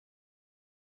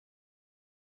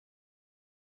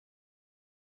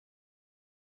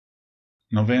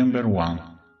November 1,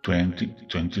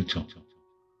 2022.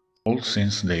 All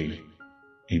Saints' Day,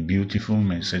 a beautiful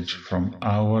message from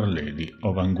Our Lady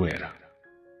of Anguera.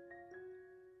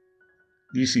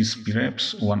 This is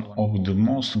perhaps one of the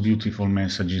most beautiful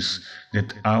messages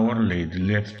that Our Lady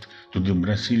left to the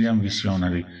Brazilian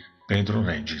visionary Pedro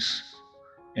Regis.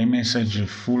 A message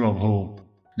full of hope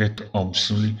that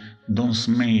obviously don't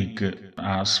make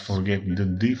us forget the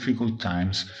difficult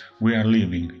times we are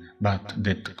living, but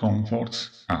that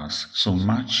comforts us so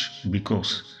much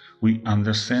because we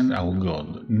understand how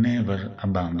God never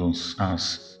abandons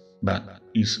us, but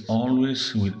is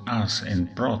always with us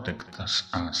and protects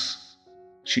us.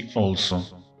 She also,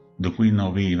 the Queen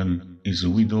of Heaven, is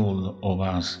with all of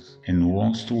us and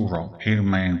wants to wrap her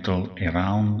mantle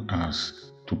around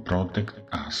us to protect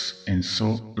us, and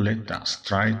so let us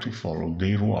try to follow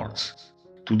their words,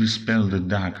 to dispel the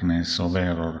darkness of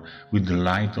error with the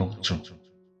light of truth.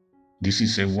 This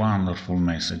is a wonderful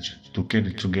message to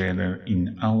carry together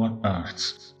in our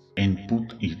hearts and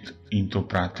put it into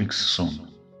practice soon.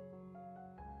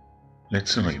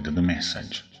 Let's read the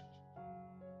message.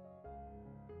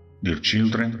 Dear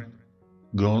children,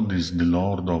 God is the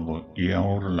Lord of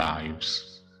your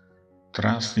lives.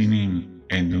 Trust in Him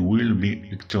and will be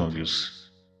victorious.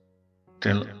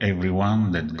 Tell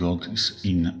everyone that God is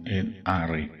in a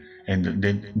hurry and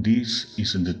that this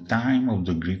is the time of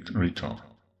the great return.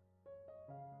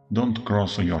 Don't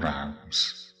cross your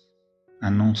arms.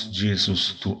 Announce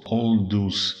Jesus to all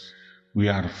those who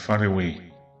are far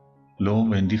away.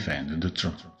 Love and defend the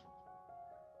truth.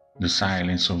 The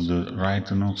silence of the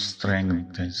righteous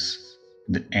strengthens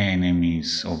the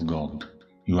enemies of God.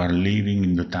 You are living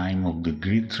in the time of the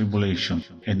great tribulation,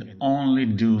 and only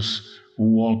those who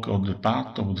walk on the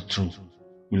path of the truth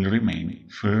will remain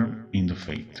firm in the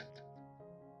faith.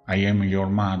 I am your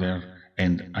mother,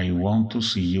 and I want to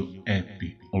see you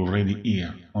happy already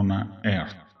here on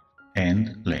earth,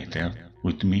 and later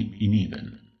with me in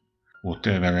heaven.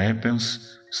 Whatever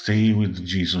happens, stay with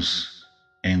Jesus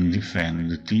and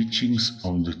defend the teachings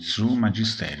of the true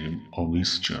magisterium of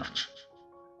His Church.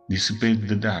 Dissipate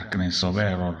the darkness of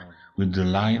error with the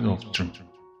light of truth.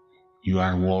 You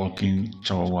are walking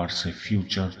towards a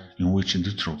future in which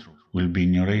the truth will be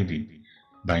narrated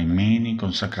by many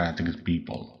consecrated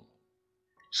people.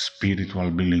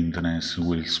 Spiritual blindness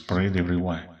will spread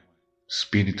everywhere.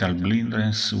 Spiritual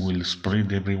blindness will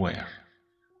spread everywhere.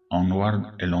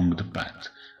 Onward along the path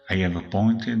I have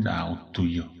pointed out to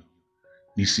you.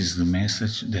 This is the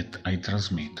message that I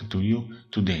transmit to you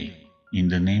today in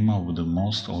the name of the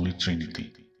Most Holy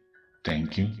Trinity.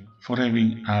 Thank you for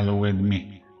having allowed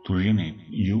me to reunite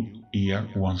you here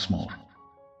once more.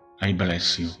 I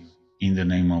bless you in the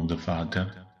name of the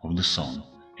Father, of the Son,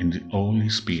 and the Holy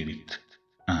Spirit.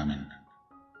 Amen.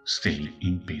 Stay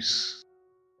in peace.